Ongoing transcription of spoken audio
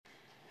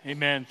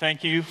Amen.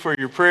 Thank you for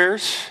your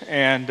prayers.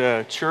 And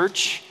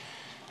church,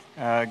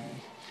 we're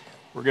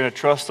going to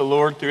trust the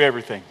Lord through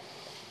everything.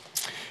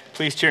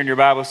 Please turn your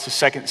Bibles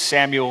to 2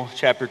 Samuel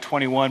chapter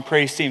 21.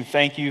 Praise team,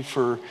 thank you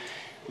for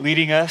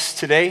leading us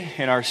today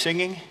in our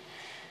singing.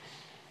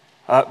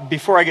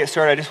 Before I get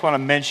started, I just want to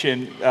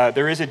mention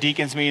there is a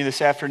deacons meeting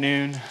this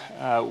afternoon.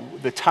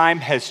 The time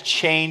has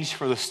changed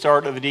for the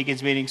start of the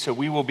deacons meeting, so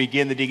we will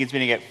begin the deacons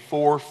meeting at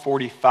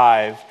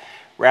 4:45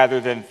 rather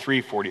than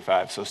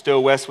 3:45. So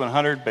still West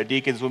 100, but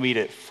deacons will meet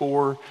at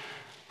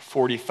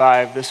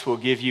 4:45. This will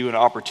give you an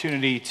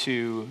opportunity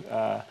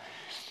to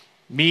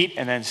meet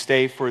and then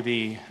stay for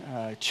the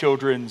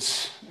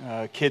children's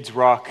Kids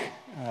Rock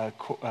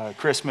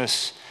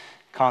Christmas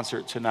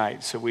concert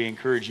tonight. So we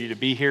encourage you to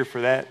be here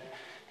for that,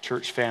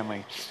 church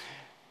family.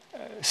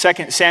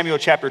 2 Samuel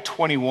chapter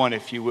 21,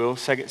 if you will.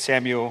 2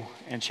 Samuel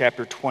and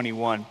chapter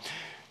 21.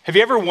 Have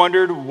you ever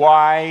wondered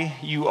why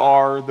you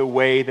are the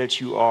way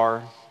that you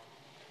are?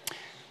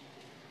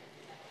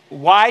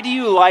 Why do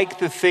you like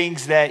the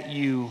things that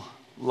you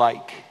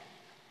like?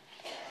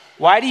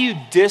 Why do you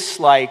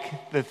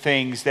dislike the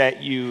things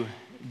that you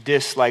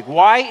dislike?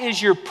 Why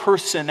is your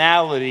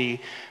personality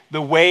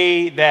the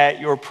way that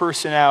your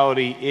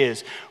personality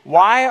is?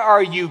 Why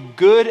are you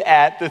good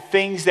at the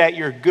things that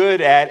you're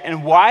good at?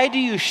 And why do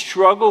you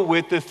struggle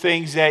with the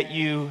things that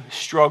you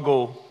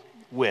struggle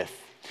with?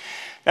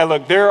 Now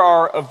look, there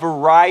are a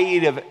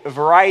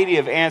variety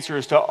of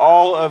answers to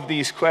all of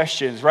these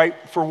questions, right?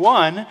 For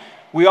one,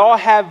 we all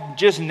have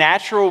just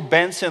natural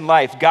bents in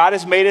life. God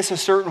has made us a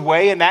certain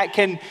way, and that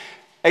can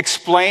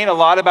explain a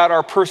lot about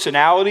our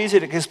personalities.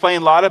 It can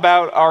explain a lot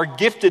about our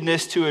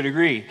giftedness to a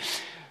degree.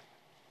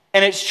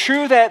 And it's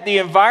true that the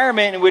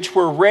environment in which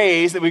we're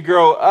raised, that we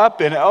grow up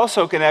in,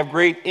 also can have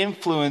great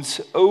influence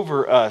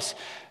over us.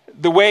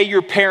 The way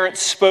your parents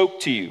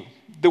spoke to you,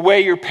 the way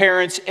your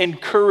parents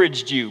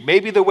encouraged you,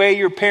 maybe the way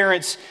your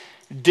parents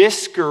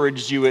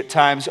discouraged you at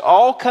times,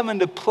 all come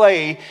into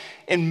play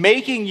in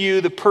making you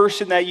the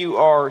person that you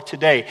are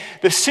today.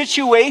 The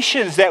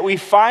situations that we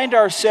find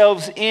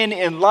ourselves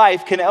in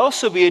life can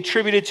also be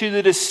attributed to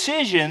the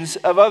decisions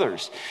of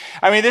others.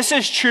 I mean, this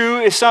is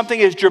true if something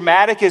as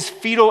dramatic as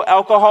fetal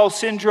alcohol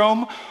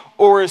syndrome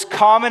or as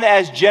common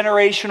as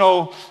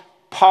generational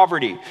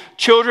poverty.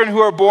 Children who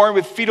are born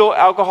with fetal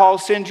alcohol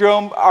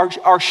syndrome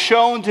are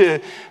shown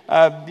to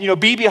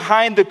be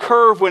behind the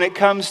curve when it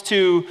comes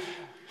to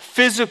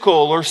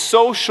physical or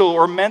social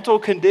or mental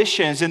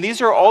conditions, and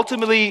these are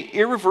ultimately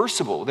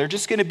irreversible. They're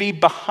just going to be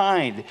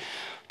behind.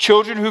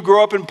 Children who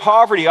grow up in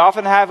poverty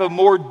often have a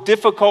more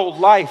difficult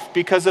life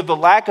because of the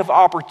lack of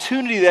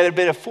opportunity that had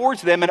been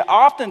afforded to them, and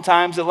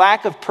oftentimes the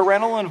lack of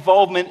parental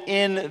involvement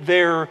in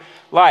their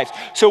lives.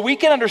 So we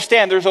can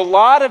understand there's a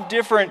lot of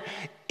different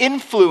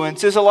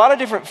influences, a lot of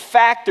different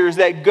factors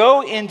that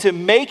go into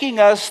making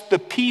us the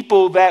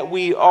people that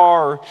we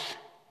are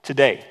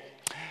today.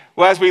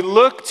 Well, as we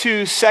look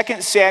to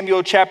 2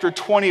 Samuel chapter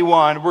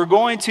 21, we're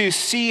going to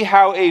see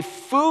how a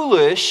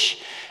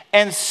foolish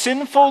and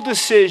sinful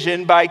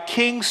decision by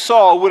King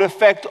Saul would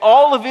affect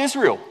all of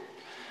Israel,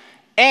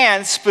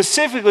 and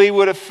specifically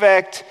would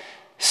affect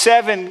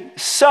 7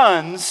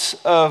 sons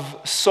of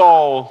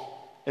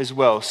Saul as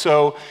well.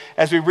 So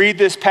as we read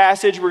this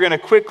passage, we're going to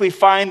quickly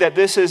find that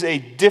this is a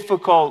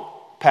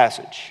difficult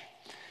passage.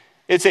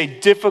 It's a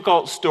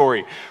difficult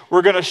story.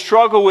 We're going to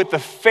struggle with the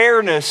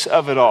fairness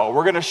of it all.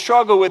 We're going to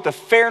struggle with the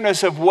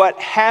fairness of what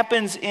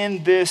happens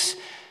in this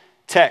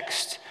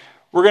text.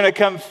 We're going to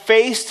come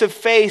face to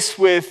face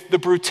with the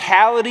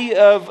brutality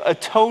of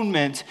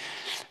atonement,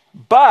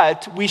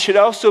 but we should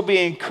also be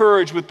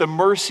encouraged with the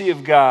mercy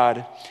of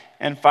God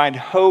and find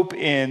hope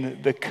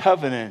in the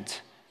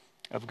covenant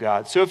of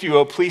God. So if you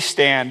will, please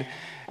stand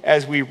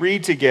as we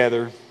read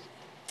together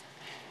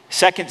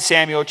 2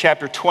 Samuel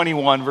chapter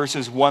 21,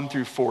 verses 1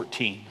 through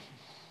 14.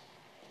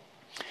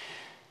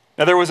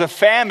 Now there was a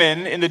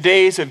famine in the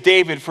days of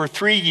David for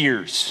 3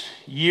 years,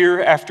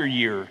 year after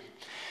year.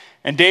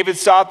 And David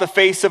sought the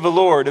face of the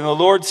Lord, and the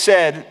Lord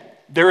said,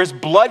 "There is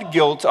blood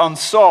guilt on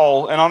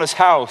Saul and on his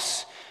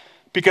house,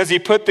 because he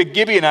put the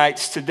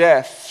Gibeonites to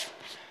death."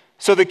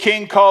 So the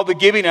king called the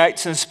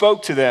Gibeonites and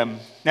spoke to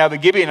them. Now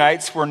the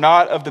Gibeonites were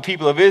not of the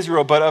people of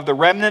Israel, but of the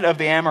remnant of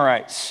the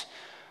Amorites.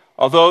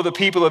 Although the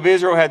people of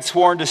Israel had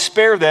sworn to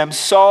spare them,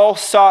 Saul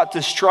sought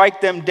to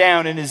strike them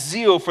down in his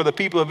zeal for the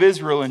people of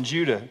Israel and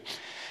Judah.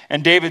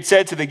 And David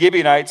said to the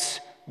Gibeonites,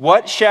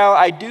 "What shall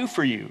I do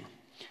for you?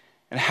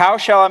 And how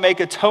shall I make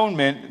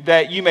atonement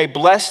that you may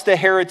bless the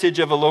heritage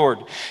of the Lord?"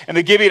 And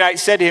the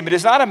Gibeonites said to him, "It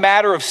is not a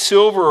matter of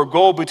silver or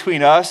gold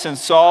between us and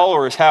Saul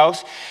or his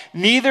house.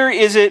 Neither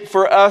is it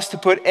for us to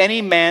put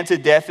any man to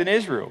death in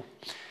Israel."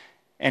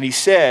 And he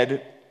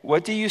said,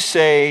 "What do you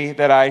say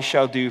that I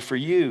shall do for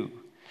you?"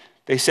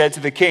 They said to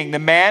the king, "The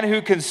man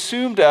who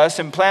consumed us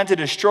and planned to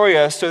destroy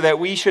us so that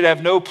we should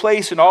have no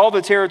place in all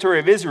the territory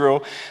of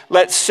Israel,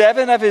 let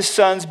 7 of his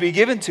sons be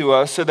given to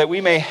us so that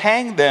we may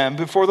hang them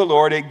before the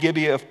Lord at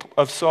Gibeah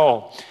of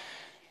Saul,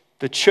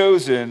 the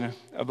chosen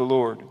of the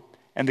Lord."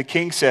 And the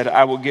king said,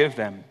 "I will give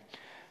them."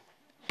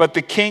 But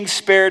the king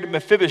spared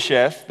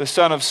Mephibosheth, the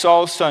son of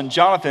Saul's son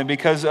Jonathan,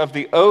 because of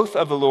the oath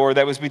of the Lord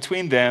that was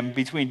between them,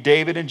 between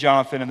David and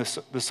Jonathan and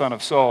the son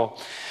of Saul.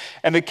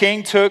 And the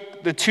king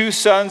took the two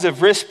sons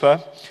of Rizpah,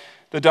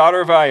 the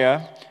daughter of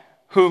Aiah,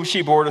 whom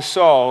she bore to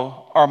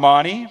Saul,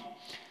 Armani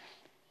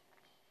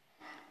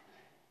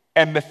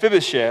and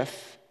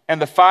Mephibosheth, and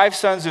the 5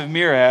 sons of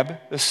Merab,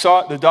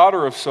 the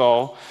daughter of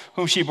Saul,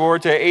 whom she bore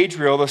to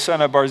Adriel, the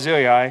son of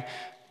Barzillai,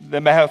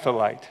 the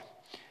Mahathalite.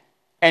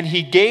 And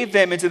he gave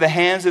them into the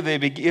hands of the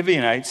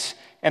Gibeonites,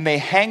 and they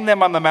hanged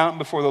them on the mountain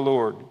before the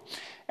Lord.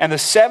 And the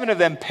 7 of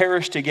them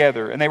perished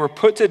together, and they were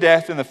put to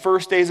death in the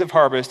first days of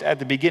harvest at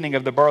the beginning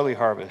of the barley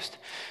harvest.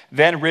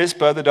 Then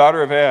Rizpah, the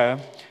daughter of Aiah,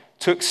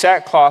 took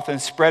sackcloth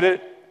and spread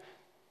it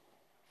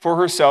for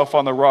herself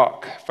on the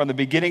rock from the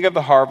beginning of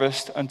the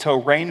harvest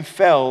until rain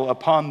fell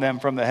upon them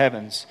from the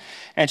heavens.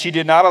 And she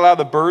did not allow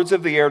the birds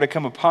of the air to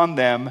come upon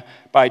them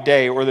by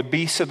day, or the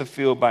beasts of the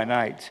field by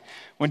night.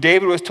 When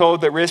David was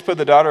told that Rizpah,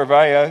 the daughter of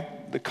Aiah,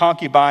 the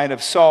concubine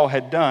of Saul,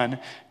 had done,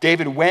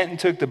 David went and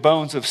took the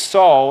bones of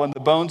Saul and the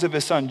bones of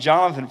his son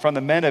Jonathan from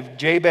the men of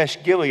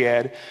Jabesh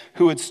Gilead,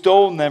 who had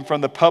stolen them from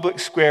the public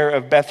square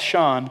of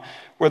Bethshan,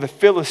 where the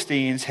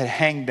Philistines had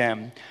hanged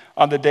them,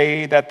 on the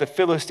day that the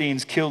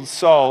Philistines killed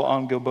Saul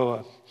on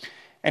Gilboa.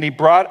 And he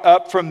brought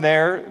up from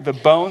there the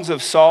bones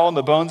of Saul and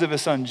the bones of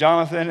his son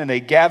Jonathan, and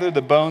they gathered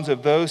the bones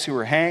of those who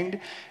were hanged,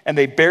 and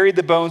they buried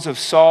the bones of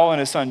Saul and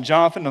his son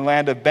Jonathan in the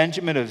land of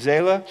Benjamin of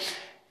Zelah,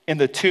 in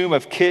the tomb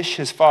of Kish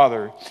his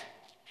father.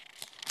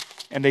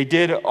 And they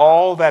did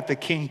all that the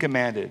king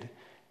commanded.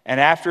 And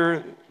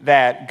after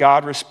that,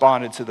 God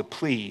responded to the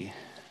plea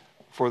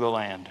for the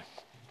land.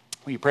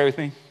 Will you pray with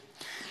me?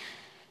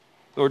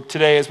 Lord,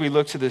 today as we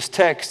look to this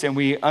text and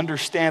we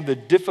understand the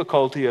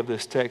difficulty of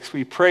this text,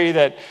 we pray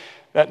that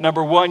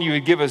number one, you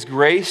would give us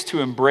grace to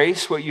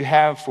embrace what you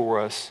have for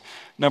us.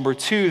 Number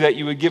two, that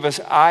you would give us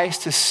eyes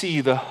to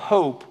see the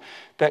hope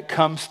that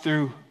comes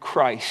through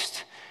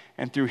Christ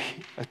and through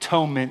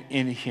atonement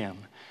in him.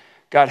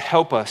 God,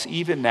 help us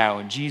even now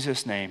in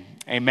Jesus' name.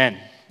 Amen.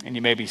 And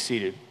you may be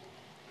seated.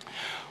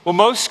 Well,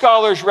 most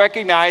scholars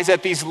recognize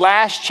that these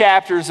last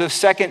chapters of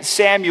 2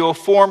 Samuel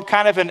form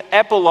kind of an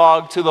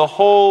epilogue to the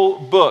whole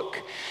book.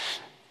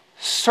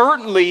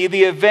 Certainly,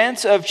 the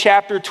events of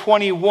chapter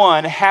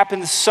 21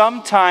 happened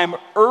sometime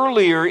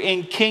earlier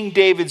in King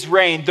David's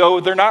reign, though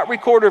they're not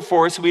recorded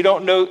for us, so we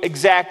don't know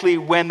exactly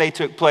when they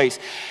took place.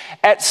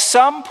 At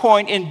some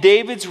point in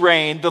David's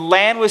reign, the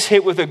land was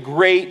hit with a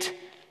great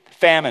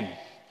famine.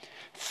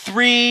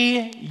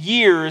 3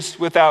 years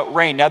without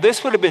rain. Now,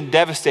 this would have been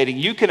devastating.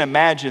 You can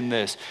imagine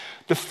this.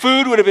 The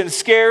food would have been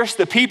scarce.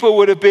 The people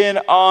would have been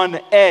on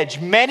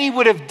edge. Many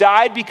would have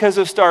died because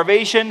of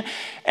starvation,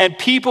 and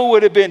people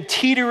would have been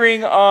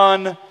teetering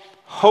on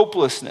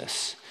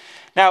hopelessness.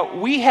 Now,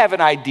 we have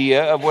an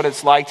idea of what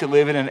it's like to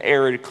live in an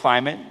arid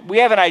climate. We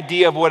have an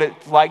idea of what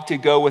it's like to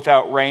go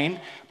without rain,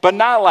 but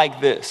not like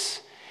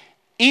this.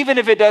 Even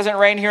if it doesn't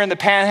rain here in the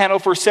Panhandle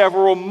for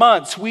several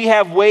months, we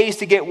have ways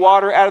to get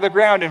water out of the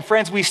ground. And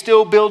friends, we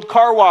still build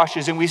car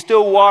washes and we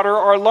still water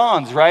our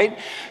lawns, right?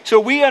 So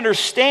we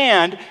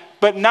understand,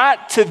 but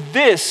not to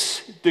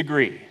this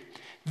degree.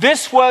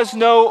 This was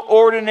no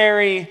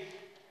ordinary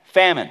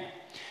famine.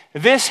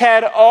 This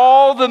had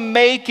all the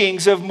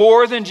makings of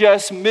more than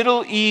just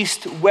Middle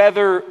East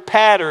weather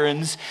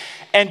patterns,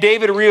 and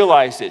David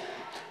realized it.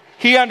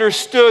 He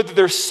understood that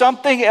there's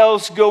something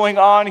else going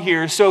on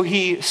here, so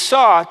he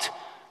sought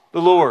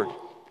the Lord.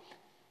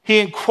 He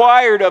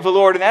inquired of the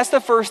Lord, and that's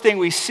the first thing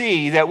we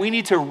see, that we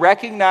need to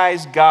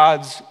recognize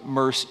God's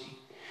mercy.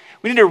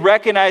 We need to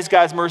recognize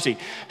God's mercy.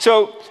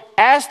 So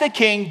as the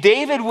king,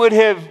 David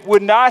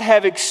would not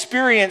have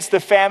experienced the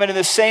famine in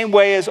the same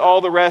way as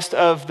all the rest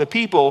of the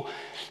people.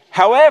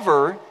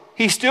 However,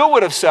 he still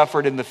would have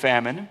suffered in the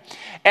famine.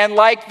 And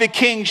like the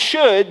king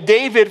should,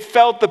 David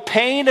felt the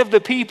pain of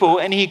the people,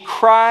 and he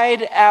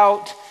cried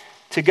out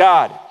to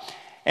God.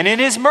 And in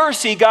his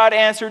mercy, God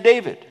answered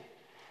David.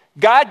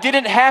 God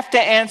didn't have to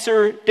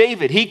answer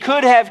David. He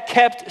could have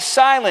kept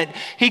silent.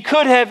 He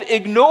could have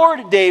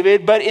ignored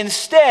David, but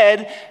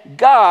instead,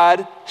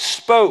 God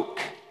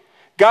spoke.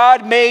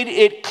 God made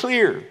it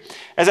clear.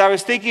 As I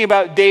was thinking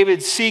about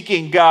David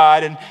seeking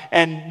God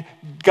and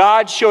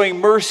God showing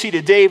mercy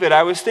to David,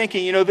 I was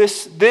thinking,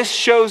 this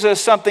shows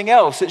us something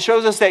else. It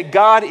shows us that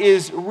God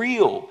is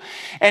real.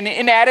 An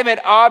inanimate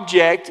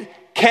object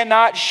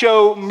cannot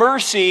show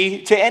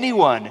mercy to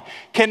anyone,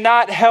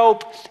 cannot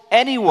help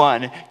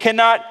anyone,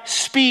 cannot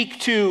speak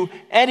to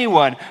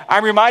anyone.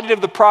 I'm reminded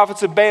of the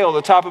prophets of Baal at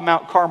the top of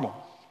Mount Carmel.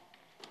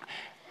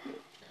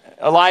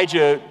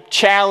 Elijah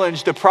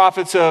challenged the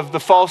prophets of the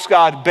false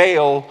god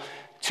Baal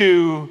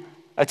to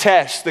a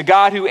test. The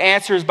God who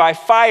answers by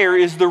fire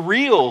is the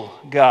real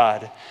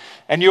God.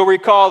 And you'll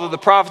recall that the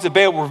prophets of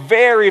Baal were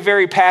very,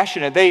 very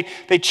passionate.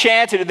 They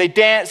chanted and they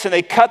danced and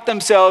they cut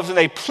themselves and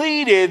they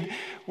pleaded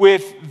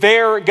with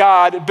their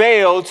god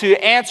Baal to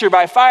answer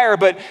by fire,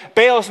 but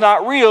Baal's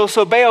not real,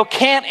 so Baal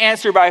can't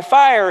answer by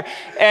fire.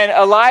 And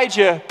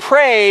Elijah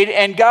prayed,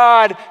 and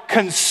God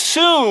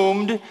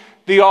consumed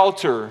the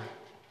altar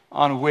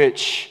on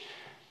which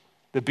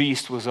the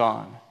beast was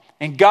on.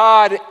 And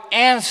God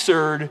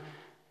answered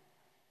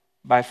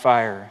by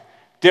fire.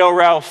 Dale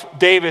Ralph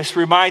Davis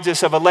reminds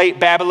us of a late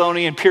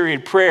Babylonian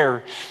period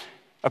prayer,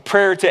 a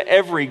prayer to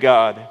every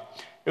god.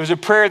 It was a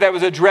prayer that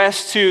was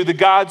addressed to the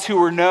gods who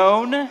were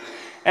known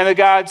and the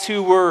gods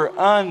who were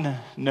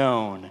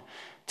unknown.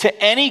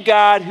 To any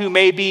god who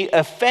may be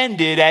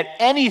offended at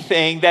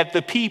anything that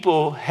the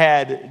people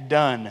had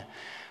done.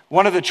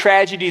 One of the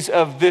tragedies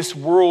of this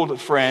world,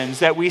 friends,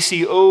 that we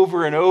see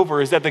over and over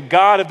is that the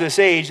god of this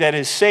age, that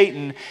is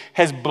Satan,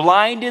 has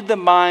blinded the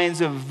minds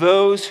of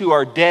those who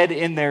are dead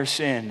in their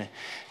sin.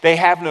 They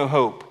have no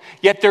hope.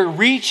 Yet they're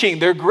reaching,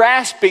 they're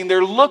grasping,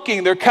 they're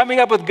looking, they're coming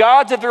up with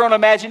gods of their own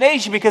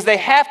imagination because they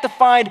have to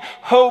find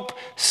hope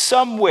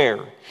somewhere.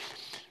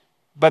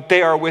 But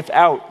they are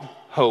without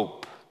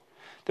hope.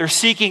 They're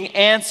seeking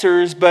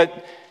answers,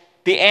 but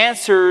the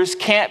answers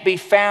can't be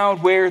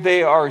found where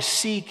they are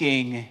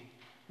seeking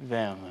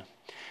them.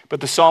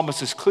 But the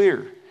psalmist is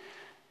clear.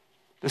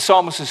 The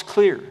psalmist is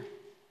clear.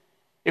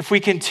 If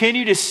we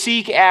continue to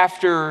seek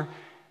after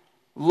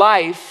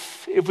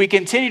life, if we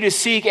continue to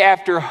seek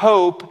after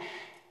hope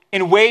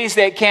in ways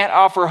that can't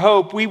offer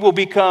hope, we will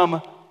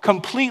become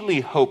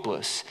completely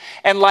hopeless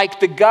and like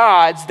the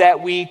gods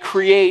that we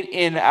create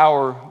in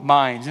our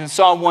minds. In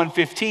Psalm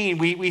 115,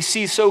 we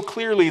see so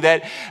clearly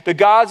that the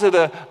gods of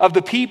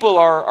the people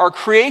are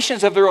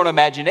creations of their own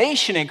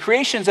imagination and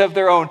creations of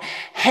their own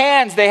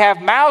hands. They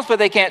have mouths, but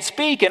they can't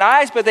speak, and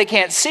eyes, but they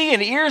can't see,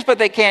 and ears, but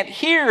they can't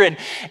hear,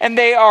 and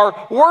they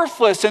are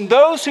worthless. And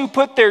those who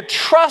put their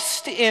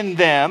trust in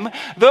them,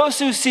 those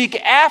who seek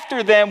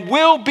after them,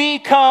 will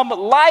become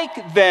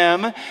like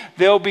them.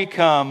 They'll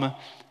become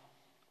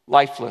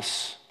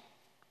lifeless,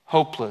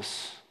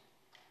 hopeless.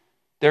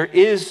 There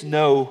is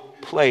no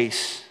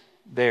place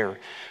there.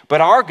 But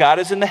our God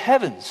is in the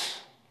heavens,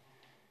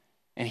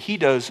 and he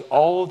does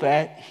all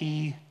that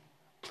he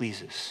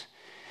pleases.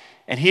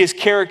 And he is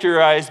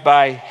characterized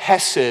by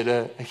hesed,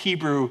 a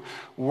Hebrew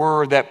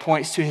word that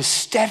points to his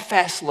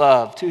steadfast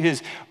love, to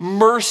his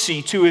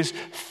mercy, to his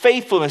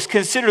faithfulness.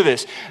 Consider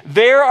this.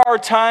 There are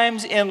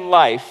times in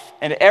life,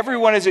 and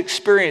everyone has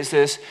experienced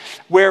this,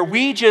 where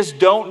we just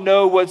don't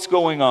know what's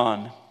going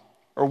on,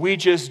 or we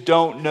just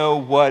don't know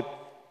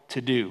what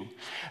to do.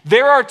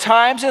 There are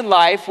times in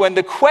life when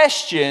the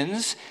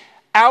questions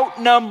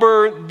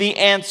outnumber the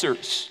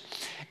answers.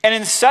 And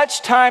in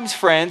such times,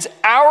 friends,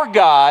 our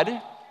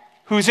God,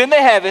 who's in the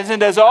heavens and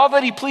does all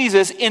that he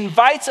pleases,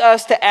 invites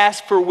us to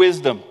ask for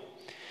wisdom.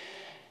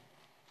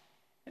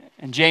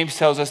 And James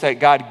tells us that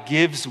God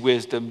gives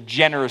wisdom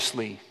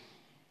generously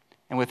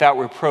and without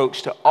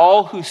reproach to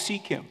all who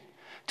seek him,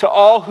 to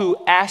all who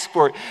ask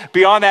for it.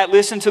 Beyond that,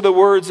 listen to the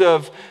words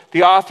of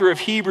the author of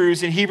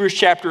Hebrews in Hebrews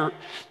chapter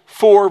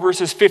 4,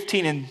 verses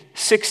 15 and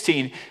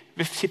 16,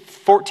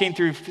 14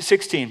 through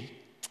 16.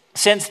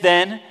 Since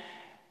then,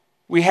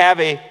 we have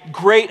a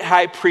great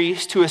high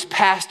priest who has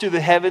passed through the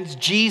heavens,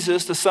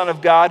 Jesus, the Son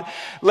of God.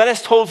 Let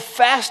us hold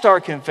fast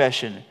our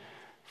confession,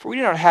 for we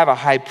do not have a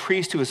high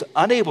priest who is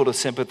unable to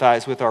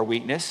sympathize with our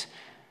weakness,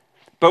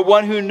 but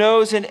one who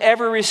knows in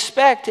every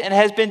respect and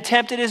has been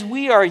tempted as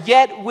we are,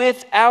 yet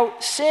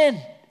without sin.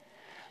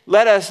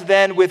 Let us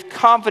then with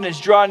confidence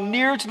draw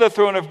near to the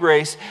throne of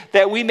grace,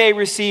 that we may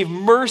receive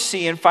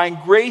mercy and find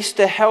grace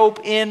to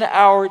help in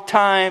our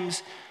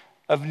times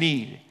of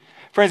need.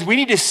 Friends, we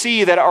need to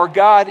see that our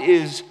God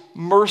is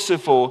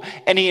merciful,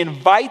 and he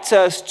invites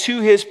us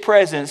to his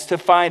presence to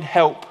find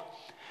help,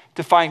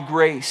 to find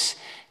grace.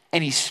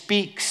 And he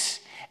speaks,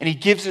 and he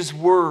gives his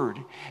word,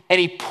 and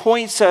he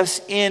points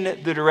us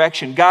in the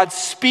direction. God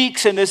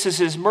speaks, and this is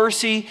his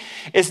mercy.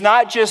 It's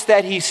not just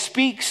that he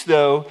speaks,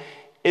 though.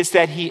 It's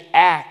that he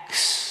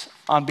acts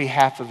on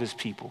behalf of his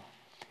people.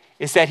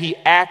 It's that he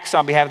acts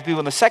on behalf of the people.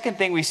 And the second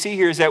thing we see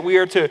here is that we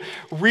are to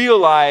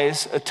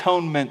realize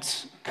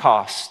atonement's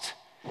cost.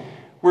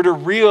 We're to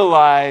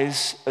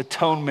realize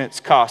atonement's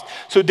cost.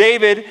 So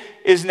David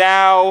is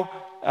now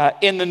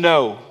in the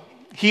know.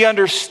 He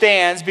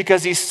understands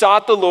because he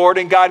sought the Lord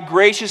and God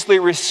graciously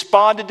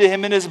responded to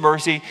him in his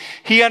mercy.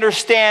 He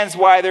understands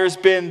why there's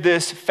been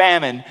this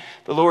famine.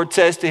 The Lord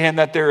says to him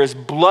that there is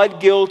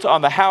blood guilt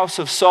on the house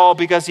of Saul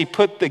because he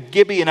put the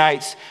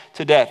Gibeonites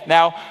to death.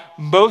 Now,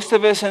 most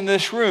of us in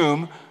this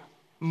room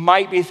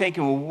might be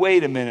thinking, well,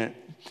 wait a minute.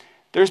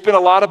 There's been a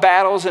lot of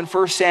battles in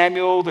 1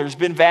 Samuel. There's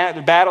been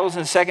battles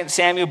in 2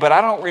 Samuel, but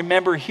I don't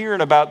remember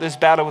hearing about this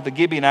battle with the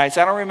Gibeonites.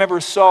 I don't remember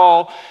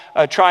Saul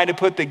trying to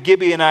put the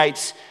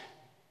Gibeonites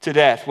to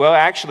death. Well,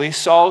 actually,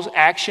 Saul's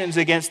actions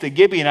against the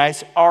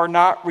Gibeonites are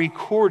not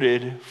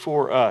recorded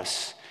for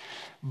us.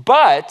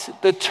 But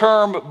the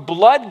term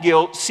blood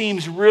guilt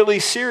seems really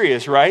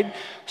serious, right?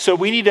 So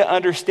we need to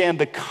understand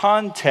the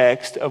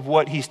context of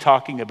what he's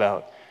talking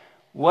about.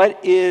 What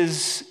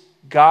is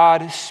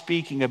God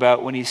speaking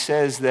about when he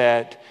says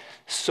that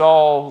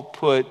Saul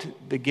put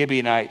the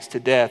Gibeonites to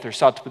death, or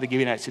sought to put the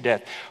Gibeonites to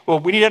death? Well,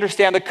 we need to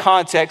understand the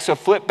context, so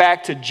flip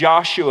back to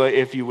Joshua,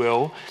 if you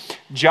will.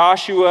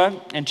 Joshua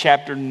in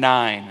chapter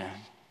 9.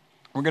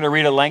 We're going to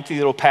read a lengthy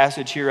little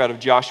passage here out of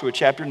Joshua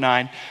chapter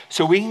 9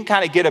 so we can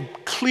kind of get a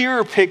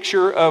clearer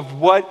picture of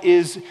what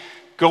is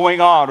going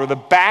on, or the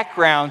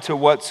background to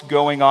what's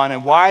going on,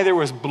 and why there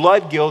was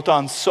blood guilt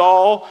on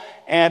Saul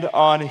and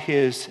on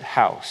his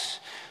house.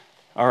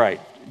 All right,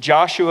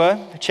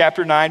 Joshua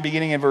chapter 9,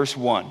 beginning in verse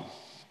 1.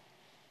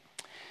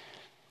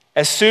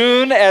 As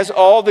soon as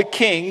all the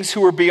kings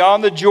who were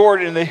beyond the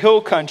Jordan in the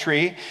hill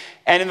country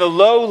and in the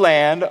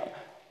lowland,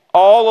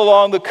 all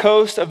along the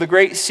coast of the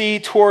great sea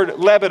toward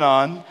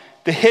Lebanon,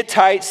 the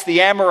Hittites,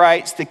 the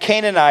Amorites, the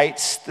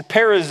Canaanites, the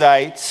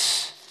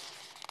Perizzites,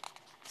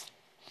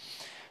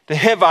 the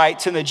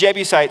Hivites, and the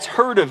Jebusites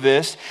heard of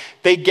this,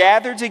 they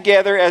gathered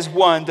together as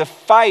one to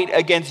fight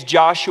against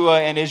Joshua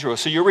and Israel.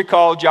 So you'll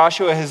recall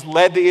Joshua has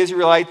led the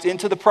Israelites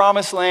into the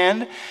promised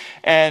land,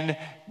 and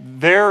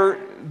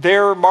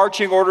their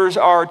marching orders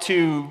are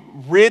to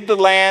rid the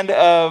land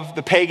of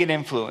the pagan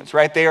influence,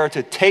 right? They are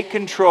to take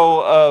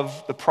control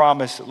of the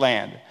promised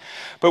land.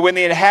 But when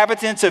the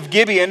inhabitants of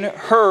Gibeon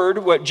heard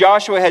what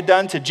Joshua had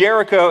done to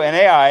Jericho and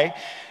Ai,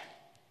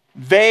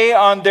 they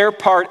on their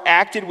part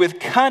acted with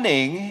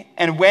cunning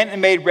and went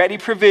and made ready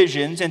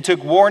provisions and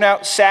took worn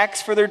out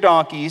sacks for their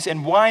donkeys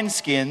and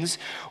wineskins,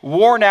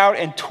 worn out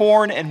and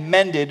torn and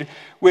mended,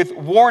 with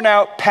worn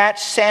out patched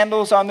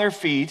sandals on their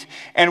feet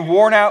and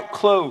worn out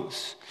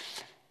clothes.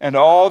 And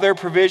all their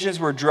provisions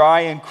were dry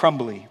and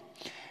crumbly.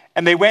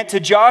 And they went to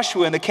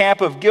Joshua in the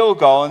camp of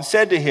Gilgal and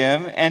said to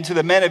him and to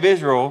the men of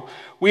Israel,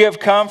 "We have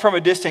come from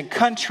a distant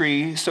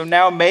country, so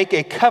now make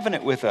a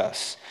covenant with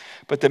us."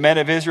 But the men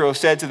of Israel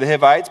said to the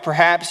Hivites,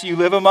 "Perhaps you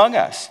live among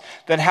us.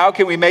 Then how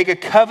can we make a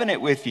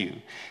covenant with you?"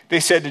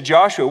 They said to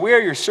Joshua, "We are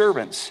your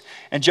servants."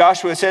 And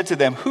Joshua said to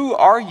them, "Who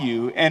are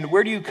you and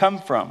where do you come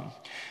from?"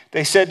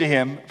 They said to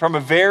him, "From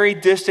a very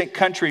distant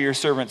country your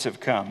servants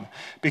have come,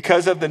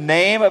 because of the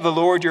name of the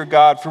Lord your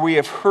God, for we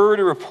have heard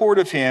a report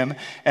of him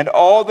and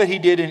all that he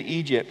did in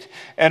Egypt,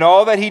 and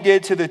all that he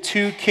did to the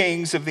two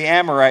kings of the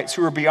Amorites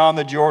who were beyond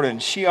the Jordan,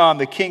 Sihon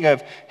the king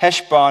of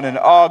Heshbon and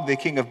Og the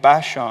king of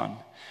Bashan,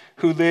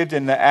 who lived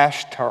in the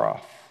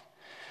Ashtaroth.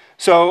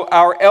 So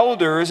our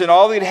elders and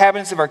all the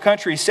inhabitants of our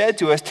country said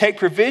to us, 'Take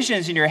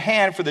provisions in your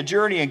hand for the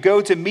journey and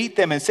go to meet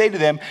them and say to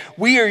them,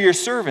 we are your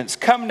servants.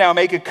 Come now,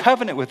 make a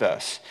covenant with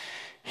us.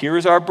 Here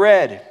is our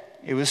bread.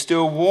 It was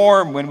still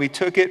warm when we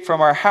took it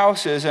from our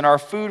houses, and our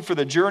food for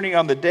the journey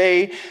on the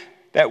day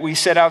that we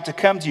set out to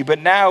come to you. But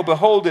now,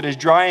 behold, it is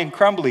dry and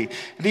crumbly.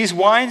 These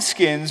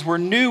wineskins were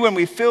new when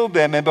we filled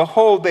them, and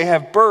behold, they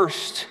have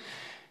burst.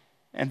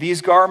 And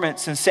these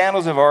garments and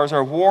sandals of ours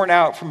are worn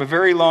out from a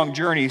very long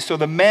journey.' So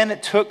the men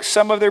took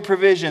some of their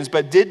provisions,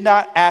 but did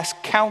not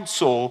ask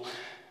counsel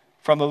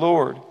from the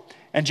Lord.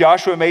 And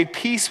Joshua made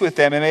peace with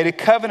them and made a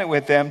covenant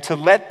with them to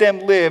let them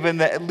live. And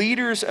the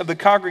leaders of the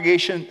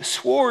congregation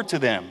swore to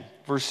them."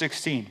 Verse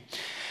 16.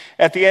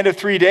 "At the end of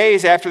 3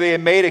 days after they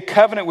had made a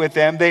covenant with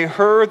them, they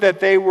heard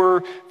that they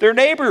were their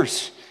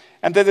neighbors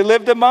and that they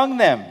lived among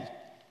them.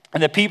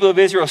 And the people of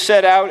Israel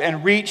set out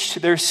and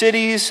reached their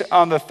cities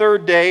on the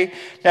third day.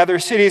 Now their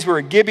cities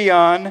were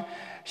Gibeon,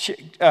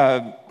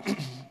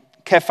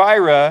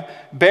 Kephirah,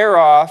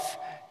 Beeroth,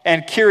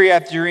 and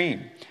Kiriath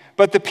Jearim.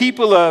 But the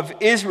people of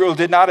Israel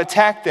did not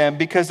attack them,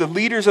 because the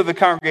leaders of the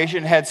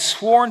congregation had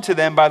sworn to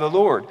them by the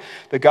Lord,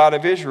 the God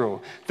of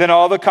Israel. Then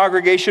all the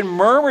congregation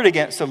murmured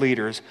against the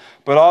leaders.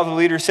 But all the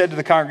leaders said to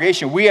the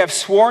congregation, 'We have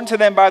sworn to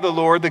them by the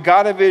Lord, the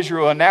God of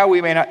Israel, and now we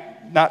may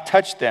not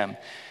touch them.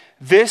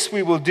 This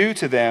we will do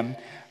to them.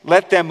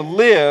 Let them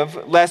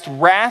live, lest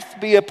wrath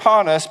be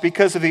upon us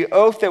because of the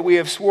oath that we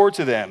have swore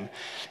to them.'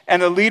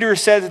 And the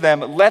leaders said to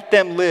them, 'Let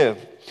them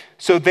live.'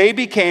 So they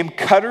became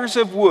cutters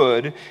of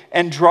wood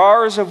and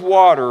drawers of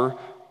water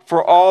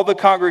for all the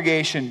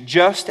congregation,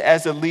 just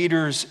as the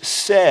leaders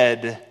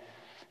said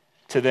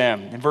to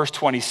them." In verse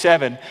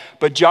 27,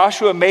 "But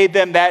Joshua made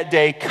them that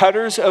day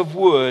cutters of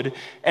wood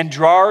and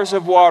drawers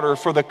of water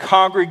for the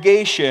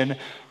congregation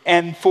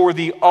and for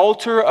the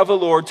altar of the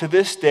Lord to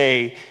this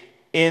day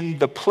in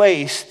the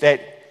place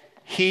that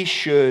he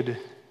should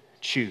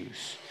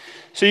choose."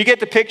 So you get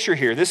the picture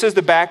here. This is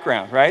the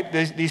background, right?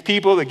 These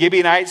people, the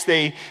Gibeonites,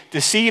 they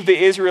deceive the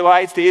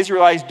Israelites. The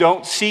Israelites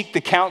don't seek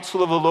the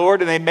counsel of the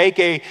Lord, and they make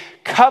a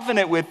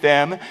covenant with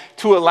them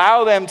to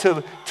allow them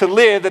to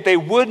live, that they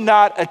would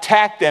not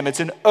attack them.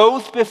 It's an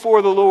oath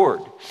before the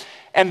Lord.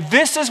 And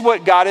this is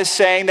what God is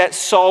saying that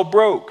Saul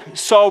broke.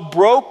 Saul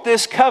broke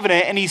this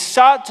covenant, and he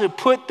sought to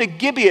put the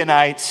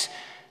Gibeonites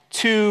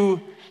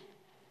to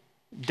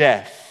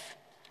death.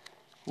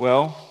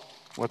 Well,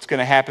 what's going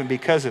to happen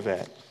because of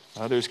that?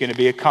 Well, there's going to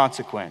be a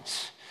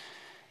consequence.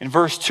 In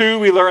verse 2,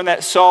 we learn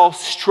that Saul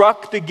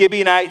struck the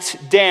Gibeonites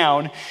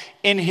down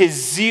in his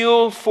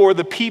zeal for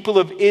the people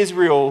of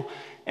Israel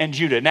and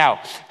Judah.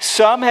 Now,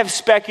 some have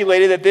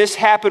speculated that this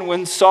happened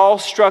when Saul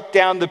struck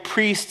down the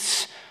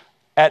priests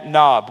at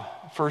Nob,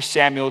 1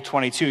 Samuel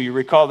 22. You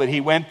recall that he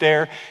went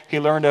there, he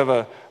learned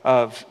of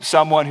of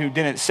someone who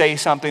didn't say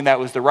something that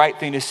was the right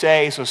thing to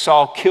say. So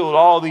Saul killed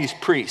all these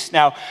priests.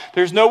 Now,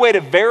 there's no way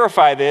to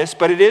verify this,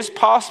 but it is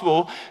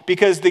possible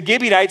because the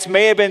Gibeonites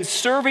may have been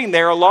serving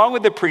there along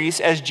with the priests.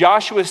 As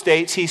Joshua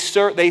states,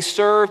 they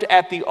served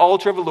at the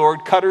altar of the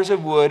Lord, cutters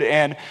of wood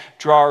and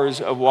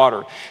drawers of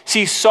water.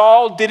 See,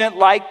 Saul didn't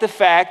like the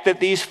fact that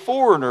these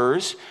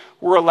foreigners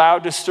were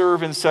allowed to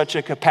serve in such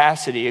a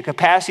capacity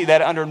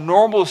that under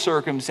normal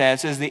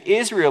circumstances, the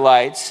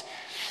Israelites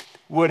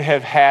would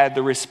have had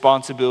the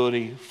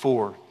responsibility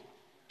for.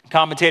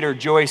 Commentator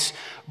Joyce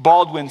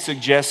Baldwin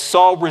suggests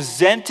Saul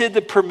resented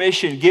the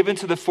permission given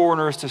to the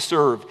foreigners to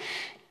serve,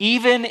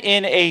 even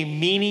in a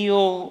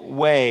menial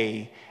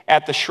way,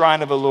 at the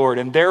shrine of the Lord,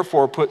 and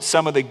therefore put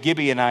some of the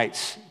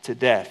Gibeonites to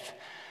death.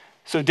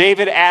 So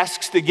David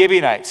asks the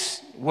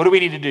Gibeonites, what do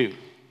we need to do?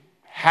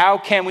 How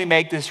can we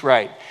make this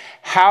right?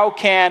 How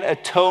can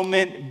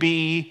atonement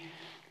be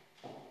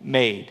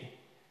made?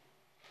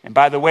 And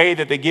by the way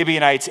that the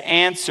Gibeonites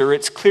answer,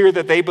 it's clear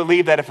that they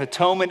believe that if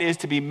atonement is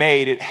to be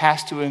made, it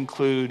has to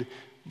include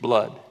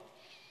blood.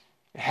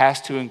 It has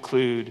to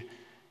include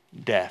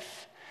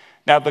death.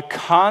 Now, the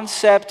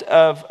concept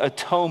of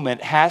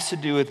atonement has to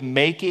do with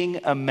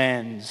making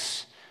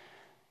amends.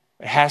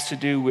 It has to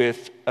do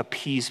with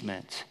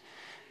appeasement.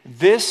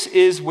 This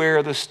is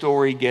where the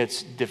story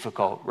gets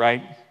difficult,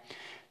 right?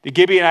 The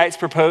Gibeonites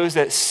propose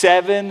that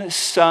 7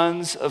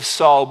 sons of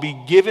Saul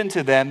be given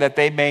to them that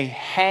they may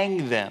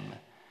hang them,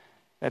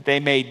 that they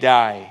may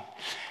die.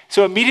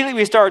 So immediately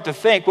we start to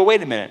think, well,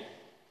 wait a minute.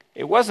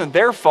 It wasn't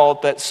their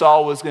fault that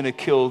Saul was going to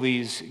kill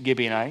these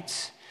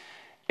Gibeonites.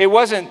 It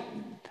wasn't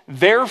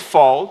their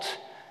fault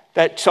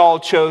that Saul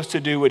chose to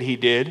do what he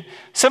did.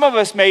 Some of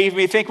us may even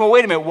be thinking, well,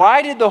 wait a minute.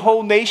 Why did the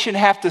whole nation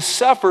have to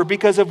suffer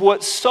because of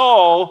what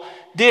Saul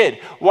did?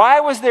 Why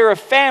was there a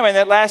famine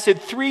that lasted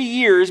 3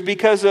 years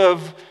because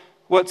of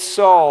what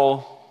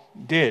Saul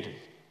did?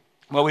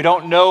 Well, we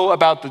don't know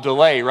about the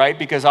delay, right?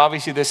 Because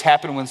obviously this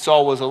happened when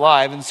Saul was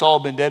alive, and Saul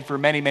had been dead for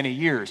many, many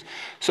years.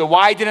 So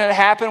why didn't it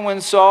happen when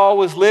Saul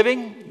was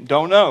living?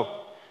 Don't know.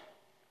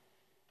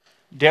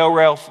 Dale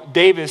Ralph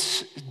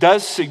Davis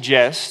does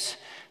suggest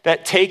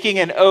that taking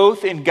an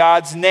oath in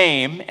God's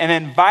name and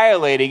then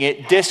violating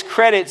it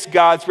discredits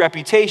God's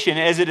reputation,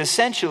 as it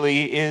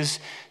essentially is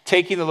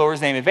taking the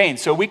Lord's name in vain.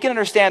 So we can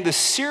understand the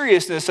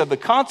seriousness of the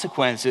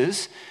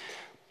consequences,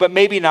 but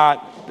maybe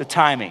not the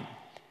timing.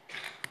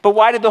 But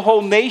why did the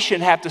whole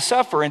nation have to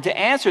suffer? And to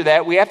answer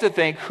that, we have to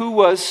think, who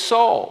was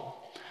Saul?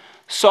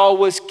 Saul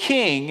was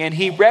king, and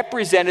he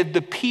represented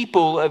the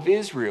people of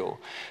Israel.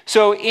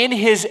 So in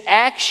his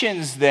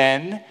actions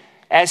then,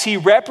 as he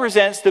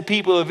represents the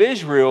people of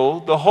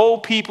Israel, the whole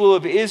people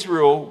of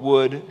Israel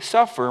would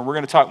suffer. And we're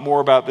going to talk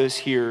more about this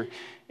here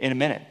in a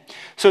minute.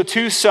 So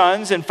 2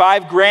 sons and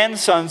 5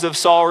 grandsons of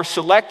Saul are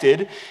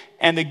selected,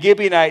 and the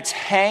Gibeonites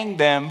hang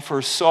them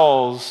for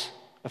Saul's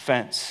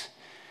offense.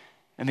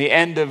 And the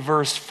end of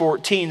verse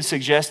 14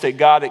 suggests that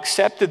God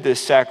accepted this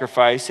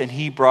sacrifice and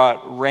he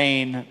brought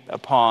rain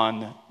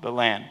upon the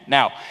land.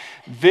 Now,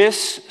 this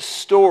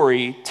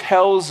story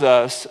tells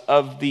us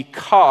of the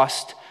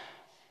cost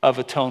of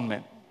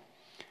atonement,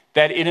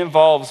 that it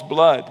involves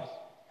blood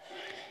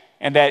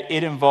and that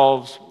it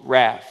involves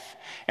wrath.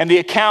 And the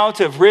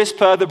account of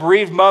Rizpah, the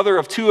bereaved mother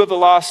of 2 of the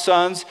lost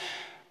sons,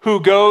 who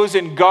goes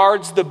and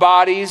guards the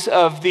bodies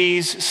of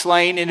these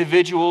slain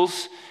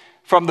individuals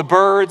from the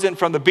birds and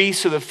from the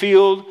beasts of the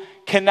field,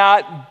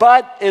 cannot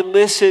but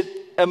elicit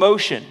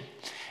emotion.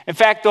 In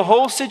fact, the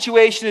whole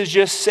situation is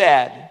just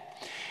sad.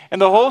 And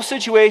the whole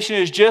situation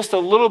is just a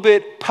little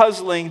bit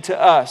puzzling to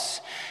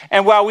us.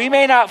 And while we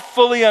may not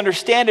fully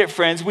understand it,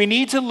 friends, we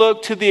need to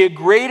look to the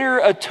greater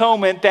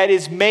atonement that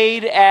is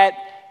made at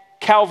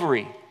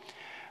Calvary,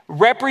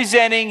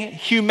 representing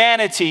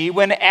humanity.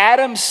 When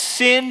Adam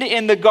sinned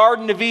in the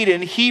Garden of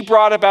Eden, he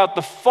brought about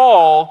the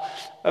fall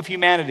of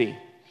humanity.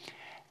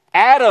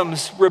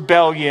 Adam's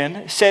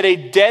rebellion set a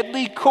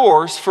deadly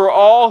course for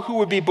all who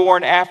would be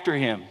born after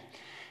him,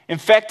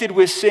 infected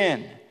with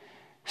sin,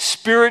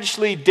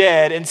 spiritually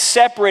dead, and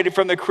separated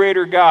from the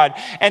Creator God.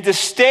 And to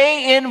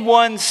stay in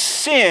one's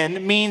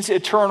sin means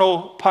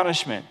eternal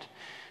punishment.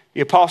 The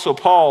Apostle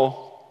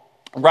Paul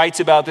writes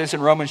about this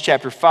in Romans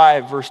chapter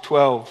 5, verse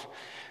 12.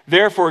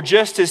 Therefore,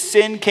 just as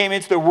sin came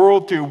into the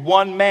world through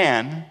one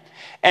man,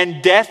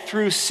 and death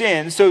through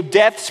sin, so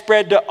death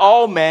spread to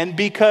all men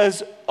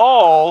because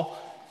all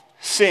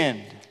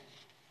sinned.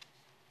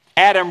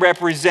 Adam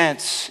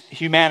represents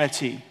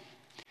humanity.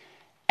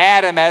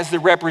 Adam, as the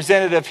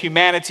representative of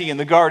humanity in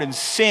the garden,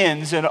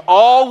 sins, and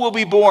all will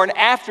be born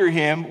after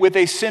him with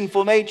a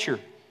sinful nature,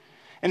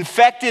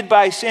 infected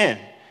by sin.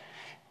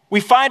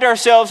 We find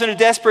ourselves in a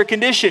desperate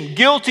condition,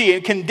 guilty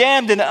and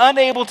condemned and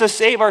unable to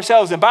save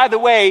ourselves. And by the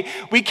way,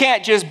 we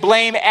can't just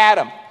blame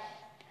Adam.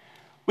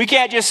 We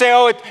can't just say,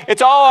 oh,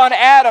 it's all on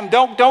Adam.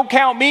 Don't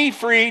count me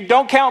free.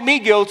 Don't count me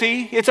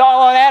guilty. It's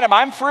all on Adam.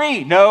 I'm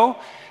free. No,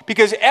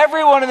 because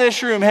everyone in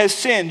this room has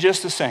sinned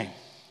just the same.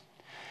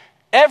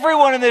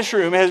 Everyone in this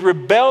room has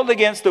rebelled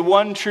against the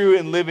one true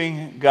and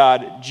living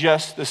God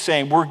just the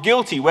same. We're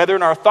guilty, whether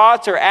in our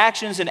thoughts or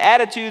actions and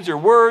attitudes or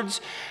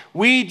words.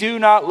 We do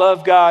not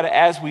love God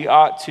as we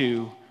ought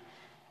to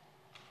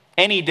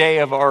any day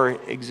of our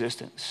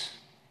existence.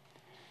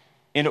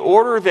 In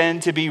order then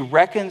to be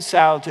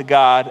reconciled to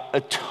God,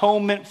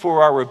 atonement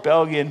for our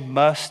rebellion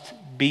must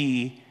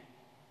be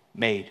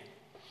made.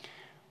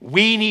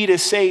 We need a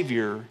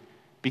Savior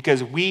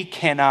because we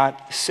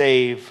cannot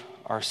save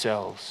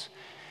ourselves.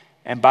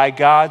 And by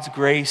God's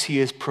grace, he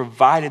has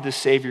provided the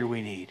Savior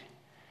we need.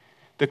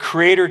 The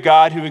Creator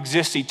God who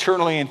exists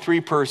eternally in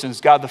three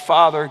persons, God the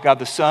Father, God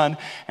the Son,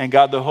 and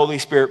God the Holy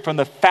Spirit, from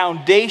the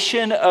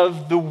foundation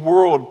of the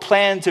world,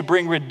 planned to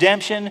bring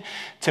redemption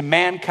to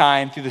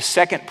mankind through the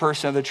second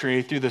person of the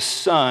Trinity, through the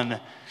Son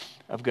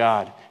of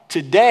God.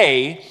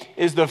 Today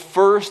is the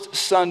first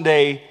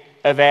Sunday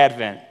of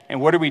Advent.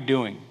 And what are we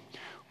doing?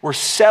 We're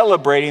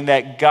celebrating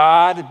that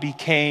God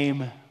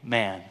became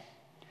man,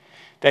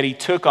 that he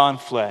took on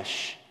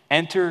flesh.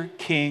 Enter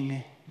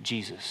King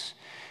Jesus.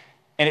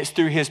 And it's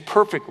through his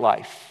perfect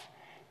life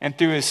and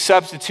through his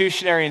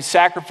substitutionary and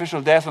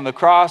sacrificial death on the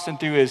cross and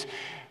through his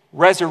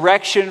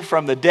resurrection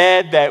from the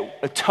dead that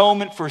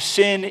atonement for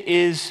sin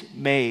is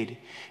made.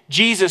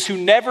 Jesus, who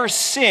never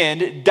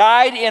sinned,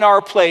 died in our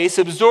place,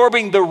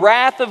 absorbing the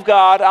wrath of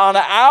God on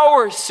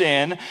our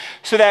sin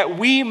so that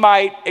we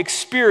might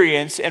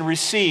experience and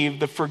receive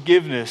the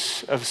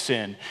forgiveness of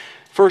sin.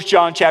 1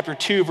 John chapter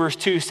 2, verse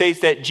 2 states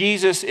that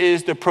Jesus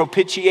is the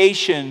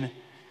propitiation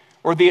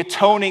or the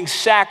atoning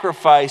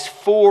sacrifice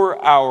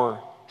for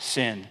our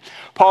sin.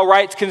 Paul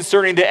writes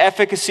concerning the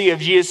efficacy of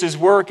Jesus'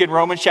 work in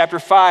Romans chapter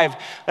 5.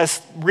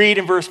 Let's read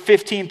in verse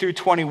 15 through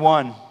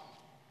 21.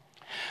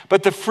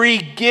 But the free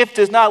gift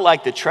is not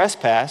like the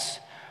trespass.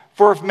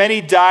 For if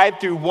many died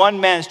through one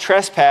man's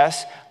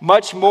trespass,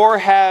 much more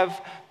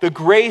have the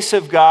grace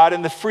of God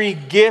and the free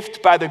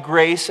gift by the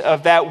grace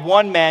of that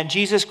one man,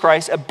 Jesus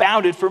Christ,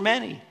 abounded for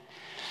many.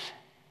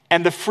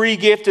 And the free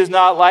gift is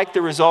not like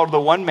the result of the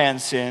one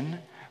man's sin.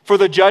 For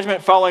the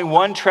judgment following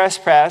one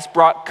trespass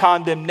brought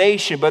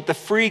condemnation, but the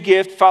free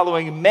gift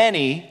following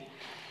many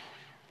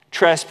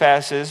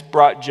trespasses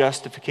brought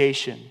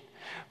justification.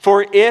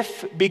 For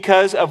if,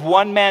 because of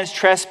one man's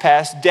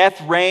trespass,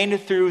 death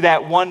reigned through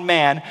that one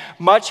man,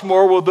 much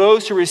more will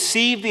those who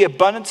receive the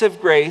abundance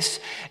of grace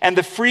and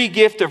the free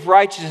gift of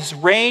righteousness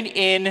reign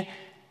in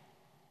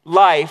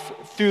life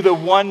through the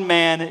one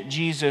man,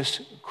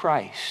 Jesus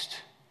Christ.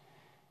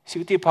 See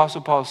what the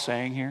Apostle Paul is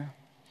saying here?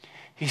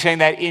 He's saying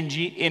that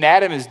in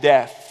Adam is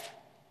death,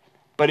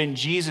 but in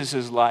Jesus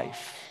is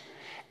life.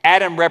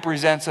 Adam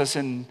represents us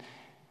in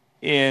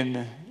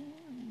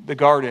the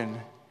garden,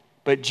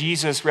 but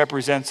Jesus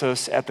represents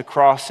us at the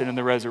cross and in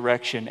the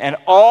resurrection. And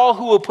all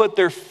who will put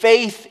their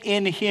faith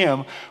in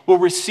him will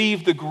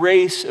receive the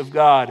grace of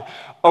God,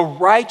 a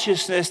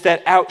righteousness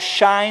that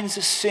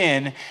outshines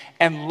sin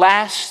and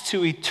lasts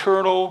to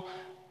eternal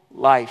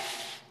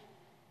life.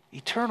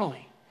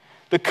 Eternally.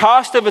 The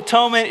cost of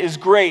atonement is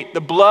great.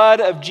 The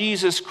blood of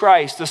Jesus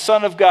Christ, the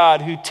Son of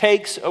God, who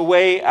takes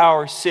away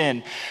our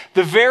sin.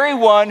 The very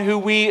one who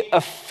we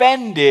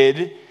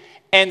offended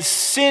and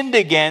sinned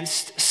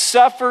against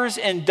suffers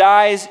and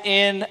dies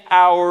in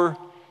our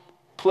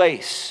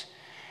place.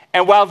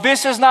 And while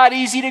this is not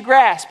easy to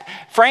grasp,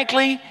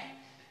 frankly,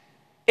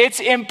 it's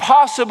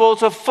impossible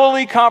to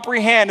fully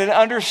comprehend and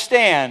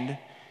understand.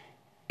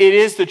 It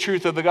is the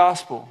truth of the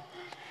gospel.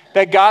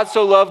 That God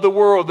so loved the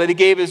world that he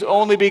gave his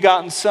only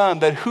begotten Son,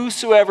 that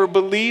whosoever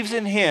believes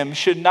in him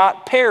should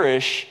not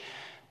perish,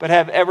 but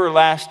have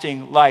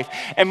everlasting life.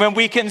 And when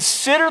we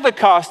consider the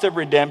cost of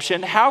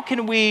redemption, how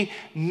can we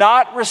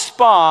not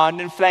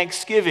respond in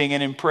thanksgiving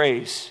and in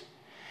praise?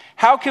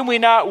 How can we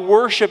not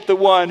worship the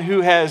one who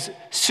has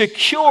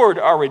secured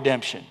our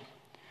redemption?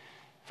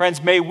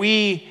 Friends, may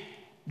we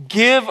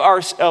give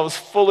ourselves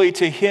fully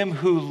to him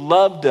who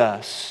loved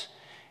us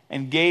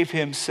and gave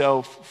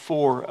himself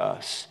for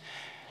us.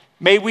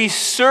 May we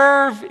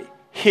serve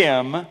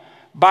him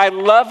by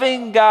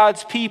loving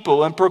God's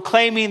people and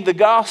proclaiming the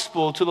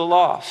gospel to the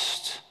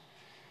lost.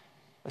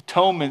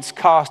 Atonement's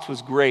cost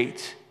was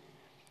great,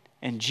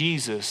 and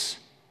Jesus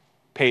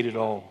paid it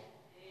all.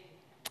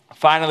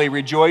 Finally,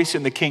 rejoice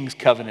in the King's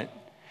covenant.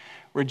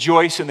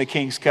 Rejoice in the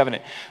King's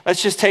covenant.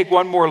 Let's just take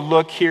one more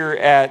look here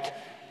at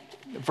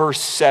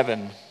verse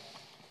 7.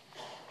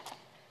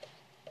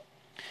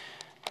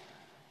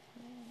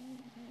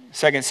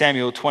 2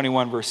 Samuel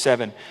 21, verse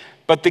 7.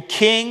 But the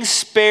king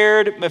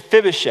spared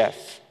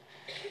Mephibosheth,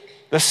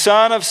 the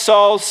son of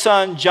Saul's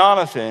son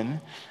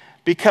Jonathan,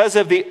 because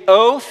of the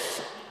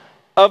oath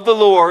of the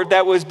Lord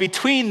that was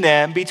between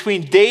them,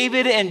 between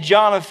David and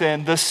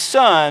Jonathan, the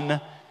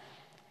son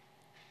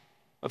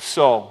of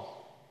Saul.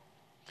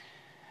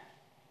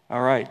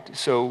 All right,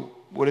 so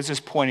what is this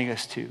pointing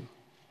us to?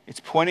 It's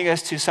pointing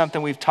us to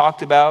something we've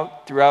talked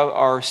about throughout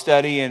our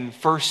study in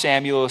 1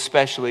 Samuel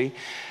especially,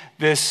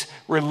 this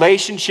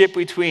relationship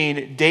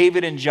between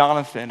David and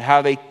Jonathan,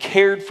 how they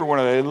cared for one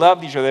another, they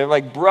loved each other, they were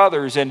like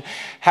brothers, and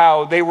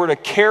how they were to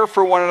care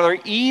for one another,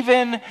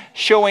 even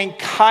showing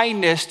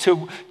kindness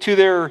to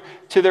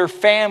their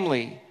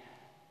family.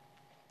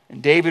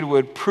 And David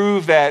would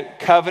prove that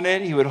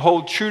covenant. He would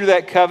hold true to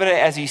that covenant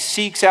as he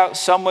seeks out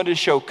someone to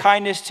show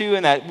kindness to.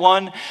 And that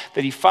one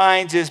that he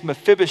finds is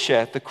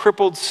Mephibosheth, the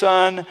crippled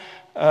son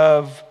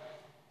of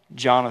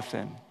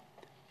Jonathan.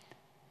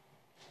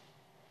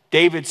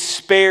 David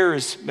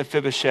spares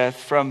Mephibosheth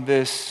from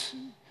this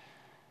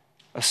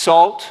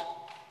assault,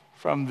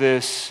 from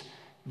this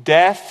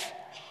death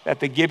that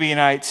the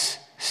Gibeonites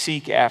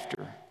seek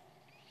after.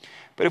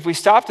 But if we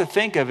stop to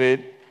think of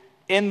it,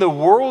 in the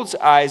world's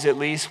eyes at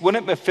least,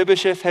 wouldn't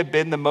Mephibosheth have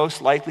been the most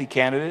likely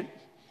candidate?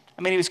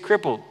 I mean, he was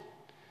crippled.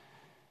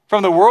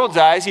 From the world's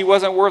eyes, he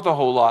wasn't worth a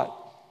whole lot.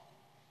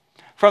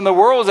 From the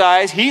world's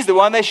eyes, he's the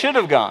one they should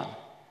have gone.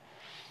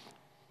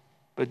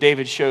 But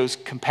David shows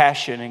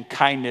compassion and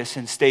kindness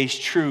and stays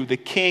true. The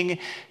king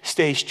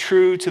stays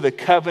true to the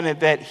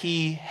covenant that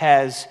he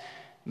has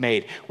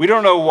made. We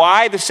don't know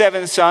why the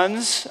 7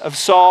 sons of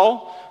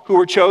Saul who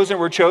were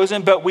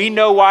chosen, but we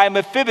know why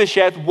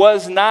Mephibosheth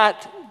was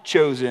not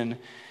chosen.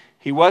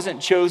 He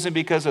wasn't chosen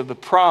because of the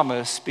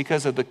promise,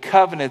 because of the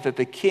covenant that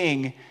the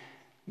king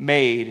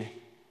made,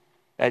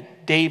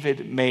 that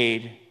David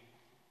made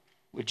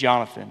with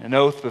Jonathan, an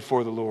oath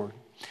before the Lord.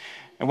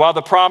 And while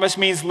the promise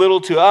means little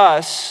to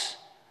us,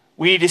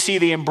 we need to see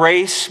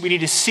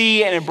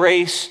and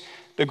embrace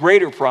the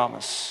greater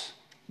promise,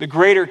 the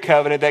greater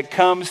covenant that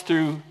comes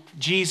through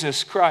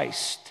Jesus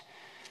Christ,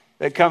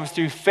 that comes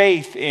through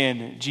faith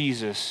in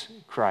Jesus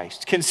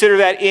Christ. Consider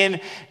that in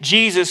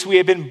Jesus we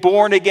have been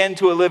born again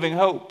to a living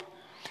hope,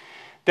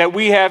 that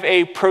we have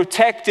a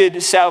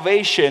protected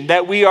salvation,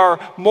 that we are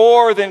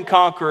more than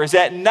conquerors,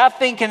 that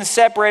nothing can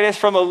separate us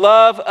from the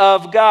love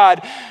of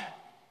God,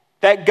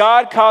 that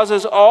God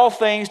causes all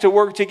things to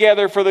work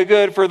together for the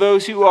good for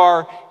those who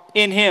are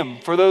in him,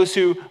 for those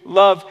who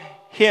love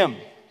him,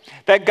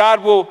 that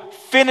God will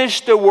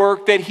finish the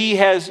work that he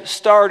has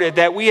started,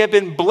 that we have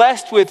been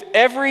blessed with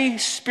every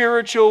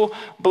spiritual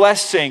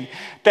blessing,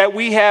 that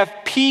we have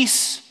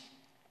peace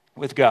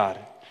with God,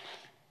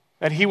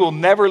 that he will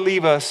never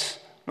leave us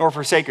nor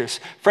forsake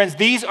us. Friends,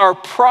 these are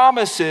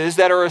promises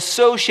that are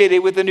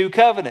associated with the new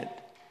covenant.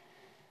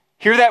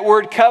 Hear that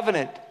word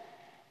covenant.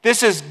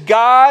 This is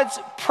God's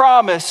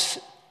promise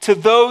to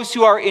those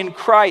who are in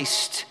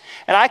Christ.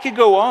 And I could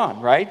go on,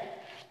 right?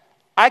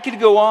 I could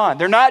go on.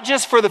 They're not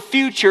just for the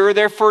future,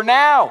 they're for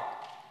now.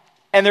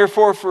 And they're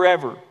for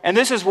forever. And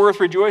this is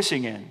worth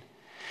rejoicing in.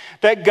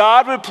 That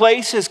God would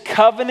place his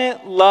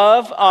covenant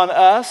love on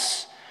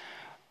us,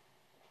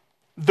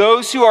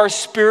 those who are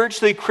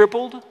spiritually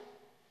crippled,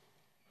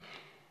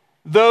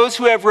 those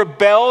who have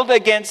rebelled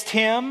against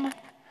him,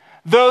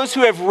 those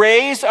who have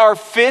raised our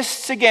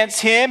fists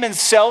against him and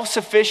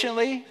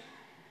self-sufficiently,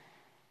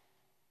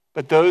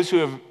 but those who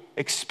have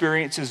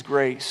experienced his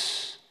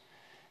grace,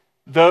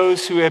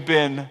 those who have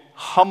been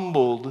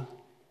humbled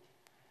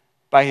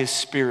by his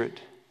Spirit,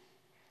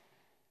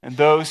 and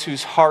those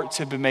whose hearts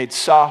have been made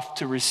soft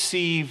to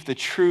receive the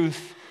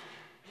truth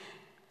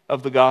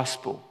of the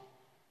gospel.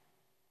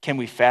 Can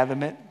we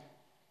fathom it?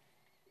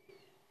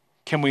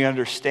 Can we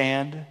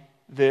understand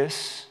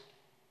this?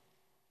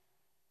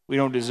 We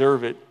don't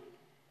deserve it,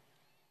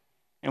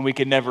 and we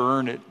can never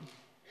earn it,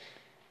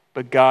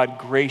 but God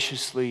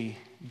graciously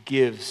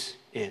gives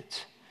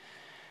it.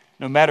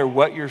 No matter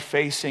what you're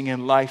facing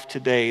in life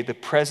today, the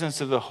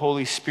presence of the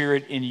Holy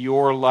Spirit in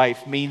your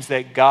life means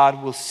that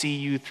God will see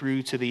you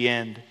through to the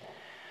end.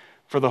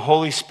 For the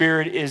Holy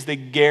Spirit is the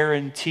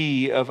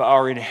guarantee of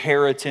our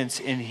inheritance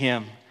in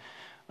him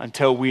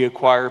until we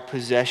acquire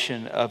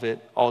possession of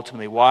it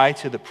ultimately. Why?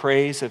 To the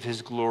praise of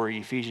his glory.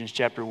 Ephesians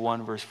chapter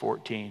 1, verse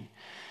 14.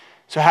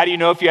 So how do you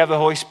know if you have the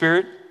Holy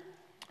Spirit?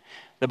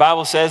 The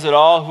Bible says that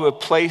all who have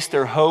placed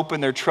their hope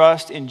and their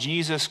trust in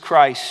Jesus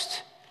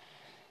Christ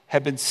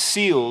have been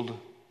sealed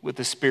with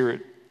the Spirit.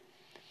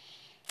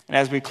 And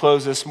as we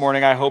close this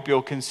morning, I hope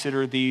you'll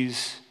consider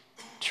these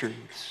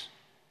truths.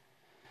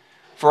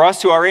 For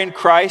us who are in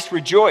Christ,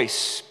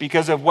 rejoice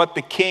because of what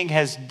the King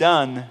has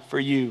done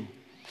for you.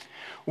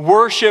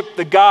 Worship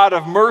the God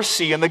of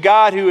mercy and the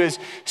God who has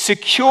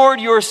secured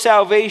your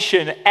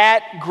salvation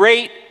at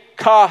great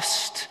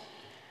cost.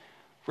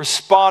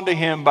 Respond to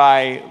him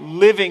by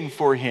living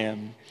for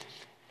him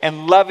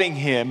and loving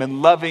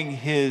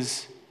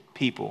his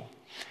people.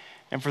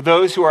 And for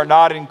those who are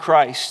not in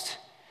Christ,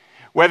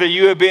 whether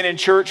you have been in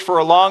church for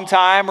a long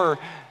time or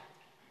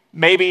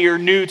maybe you're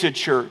new to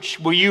church,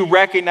 will you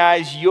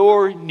recognize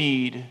your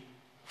need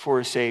for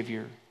a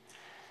Savior?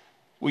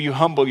 Will you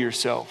humble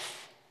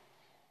yourself?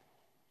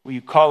 Will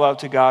you call out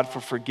to God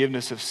for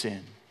forgiveness of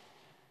sin?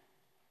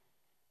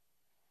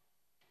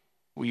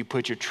 Will you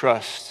put your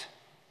trust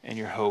and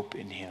your hope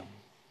in him?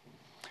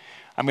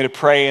 I'm going to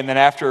pray, and then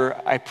after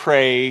I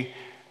pray,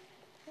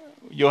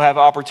 you'll have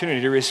opportunity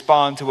to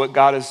respond to what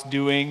God is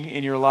doing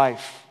in your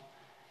life.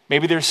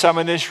 Maybe there's some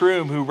in this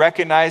room who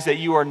recognize that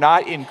you are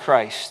not in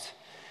Christ,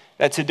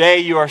 That today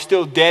you are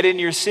still dead in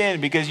your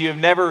sin because you have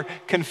never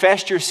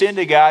confessed your sin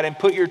to God and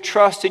put your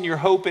trust and your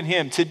hope in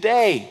Him.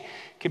 Today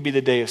can be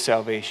the day of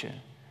salvation.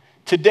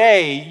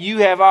 Today you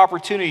have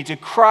opportunity to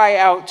cry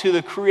out to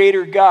the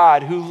Creator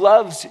God who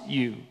loves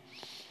you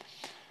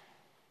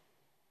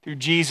through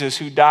Jesus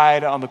who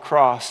died on the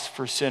cross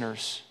for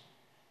sinners.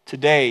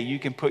 Today you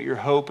can put your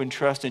hope and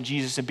trust in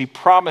Jesus and be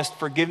promised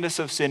forgiveness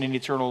of sin and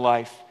eternal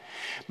life.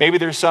 Maybe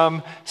there's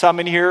some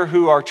in here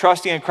who are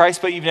trusting in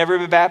Christ, but you've never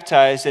been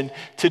baptized. And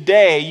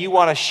today you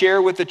want to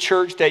share with the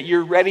church that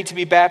you're ready to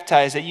be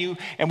baptized,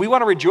 and we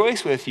want to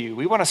rejoice with you.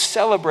 We want to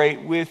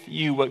celebrate with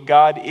you what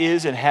God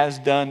is and has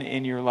done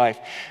in your life.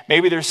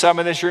 Maybe there's some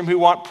in this room who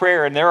want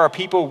prayer, and there are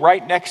people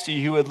right next to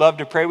you who would love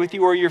to pray with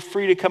you, or you're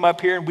free to come up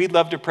here and we'd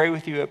love to pray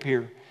with you up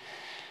here.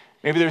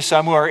 Maybe there's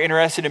some who are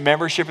interested in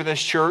membership in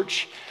this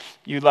church.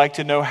 You'd like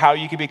to know how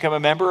you can become a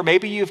member, or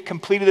maybe you've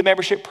completed the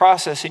membership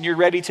process and you're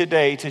ready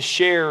today to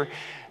share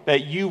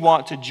that you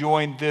want to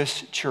join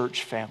this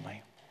church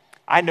family.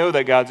 I know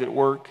that God's at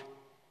work.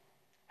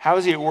 How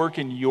is He at work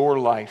in your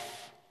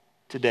life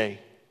today?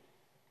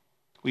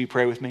 Will you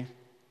pray with me?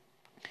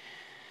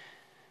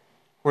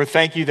 Lord,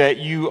 thank you that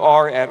you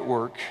are at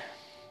work.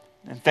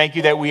 And thank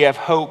you that we have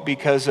hope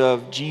because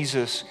of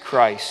Jesus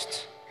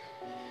Christ.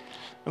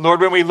 And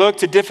Lord, when we look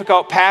to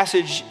difficult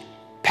passages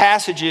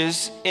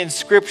in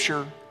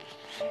Scripture,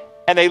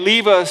 and they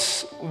leave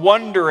us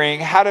wondering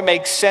how to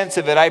make sense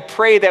of it, I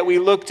pray that we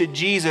look to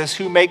Jesus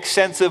who makes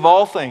sense of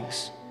all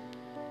things,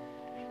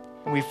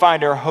 and we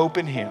find our hope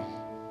in Him.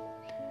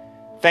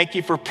 Thank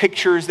you for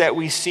pictures that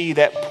we see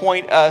that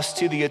point us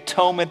to the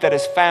atonement that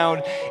is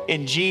found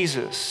in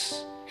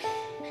Jesus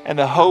and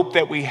the hope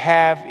that we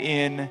have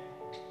in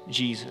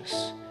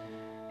Jesus.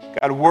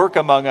 God, work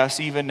among us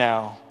even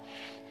now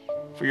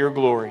for your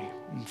glory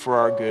and for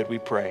our good, we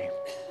pray.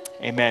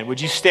 Amen. Would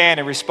you stand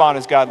and respond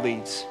as God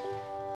leads?